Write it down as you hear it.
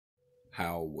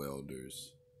How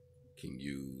welders can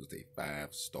use a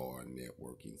 5-star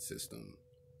networking system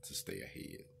to stay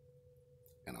ahead.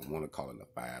 And I want to call it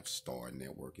a 5-star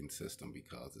networking system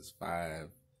because it's 5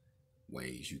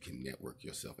 ways you can network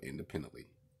yourself independently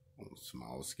on a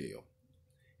small scale.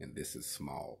 And this is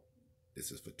small.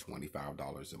 This is for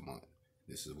 $25 a month.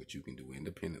 This is what you can do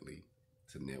independently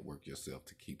to network yourself,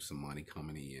 to keep some money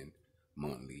coming in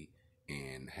monthly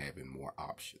and having more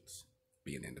options,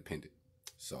 being independent.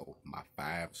 So my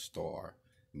 5-star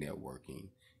networking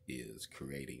is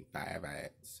creating 5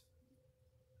 ads.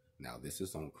 Now this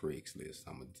is on Craigslist.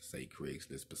 I'm going to say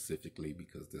Craigslist specifically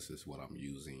because this is what I'm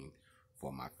using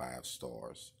for my 5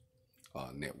 stars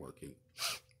networking.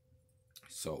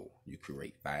 So you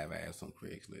create 5 ads on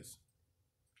Craigslist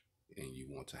and you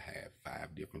want to have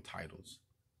 5 different titles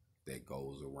that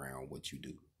goes around what you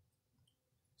do.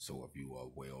 So if you are a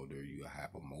welder, you'll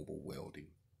have a mobile welding,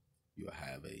 you'll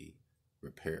have a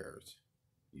repairs,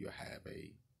 you'll have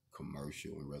a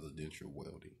commercial and residential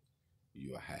welding,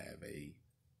 you'll have a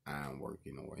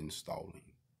ironworking or installing,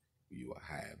 you'll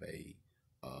have a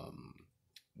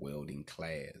welding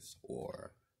class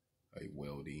or a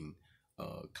welding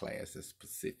class that's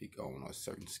specific on a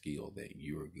certain skill that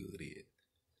you're good at.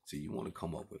 So you want to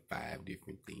come up with 5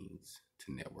 different things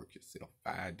to network yourself,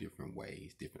 5 different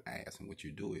ways, different ads. And what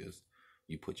you do is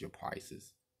you put your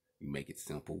prices, you make it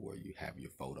simple where you have your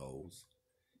photos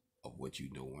of what you're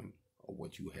doing or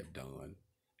what you have done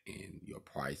and your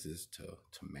prices to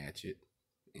match it.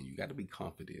 And you got to be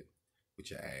confident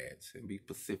with your ads and be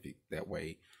specific. That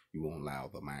way you won't allow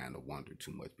the mind to wander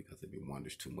too much, because if it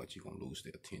wanders too much, you're going to lose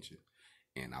their attention.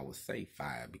 And I would say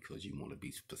 5 because you want to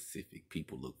be specific.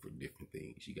 People look for different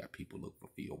things. You got people look for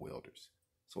field welders.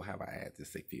 So have I ads that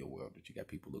say field welders? You got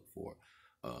people look for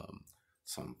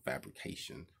some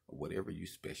fabrication or whatever you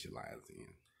specialize in.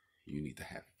 You need to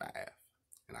have 5.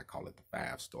 And I call it the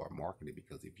 5-star marketing,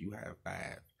 because if you have 5,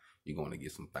 you're going to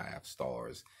get some 5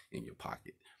 stars in your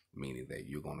pocket, meaning that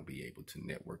you're going to be able to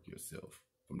network yourself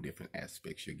from different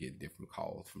aspects. You'll get different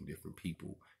calls from different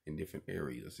people in different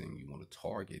areas, and you want to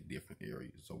target different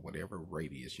areas or whatever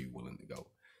radius you're willing to go.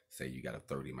 Say you got a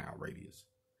 30-mile radius.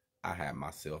 I have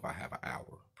an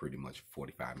hour, pretty much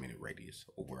 45-minute radius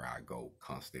of where I go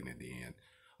constant, and then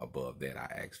above that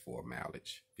I ask for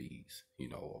mileage fees, a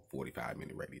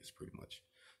 45-minute radius pretty much.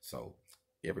 So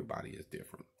everybody is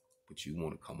different, but you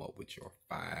want to come up with your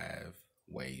 5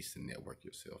 ways to network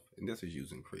yourself. And this is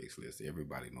using Craigslist.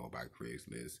 Everybody know about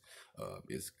Craigslist.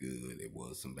 It's good. It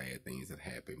was some bad things that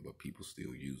happened, but people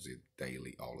still use it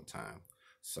daily, all the time.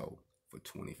 So for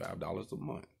 $25 a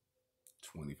month,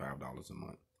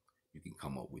 you can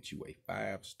come up with you a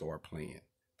 5-star plan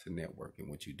to network. And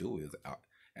what you do is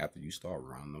after you start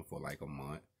running them for like a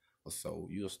month or so,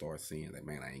 you'll start seeing that,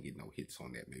 man, I ain't getting no hits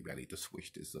on that. Maybe I need to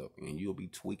switch this up. And you'll be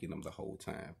tweaking them the whole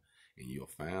time. And you'll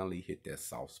finally hit that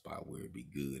soft spot where it'll be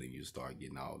good, and you'll start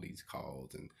getting all these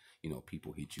calls, and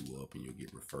people hit you up, and you'll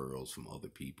get referrals from other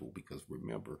people. Because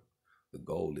remember, the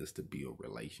goal is to build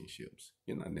relationships.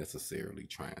 You're not necessarily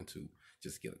trying to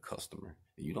just get a customer,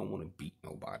 and you don't want to beat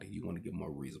nobody. You want to give them a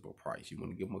reasonable price. You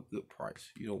want to give them a good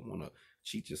price. You don't want to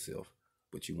cheat yourself,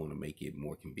 but you want to make it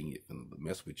more convenient for them to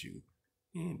mess with you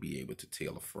and be able to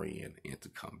tell a friend and to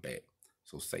come back.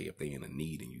 So say if they're in a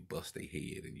need and you bust their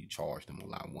head and you charge them a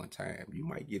lot one time, you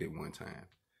might get it one time,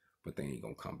 but they ain't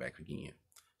going to come back again.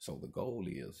 So the goal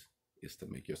is to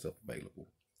make yourself available.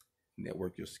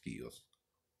 Network your skills.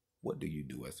 What do you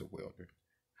do as a welder?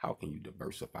 How can you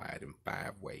diversify it in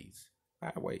 5 ways?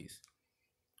 5 ways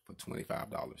for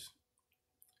 $25.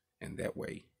 And that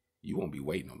way, you won't be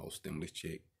waiting on no stimulus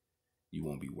check. You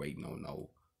won't be waiting on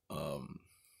no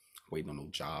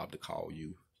job to call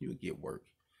you. You'll get work.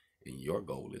 And your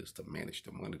goal is to manage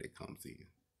the money that comes in.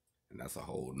 And that's a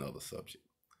whole nother subject.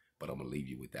 But I'm going to leave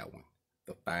you with that one.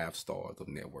 The 5 stars of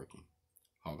networking.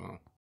 Hold on.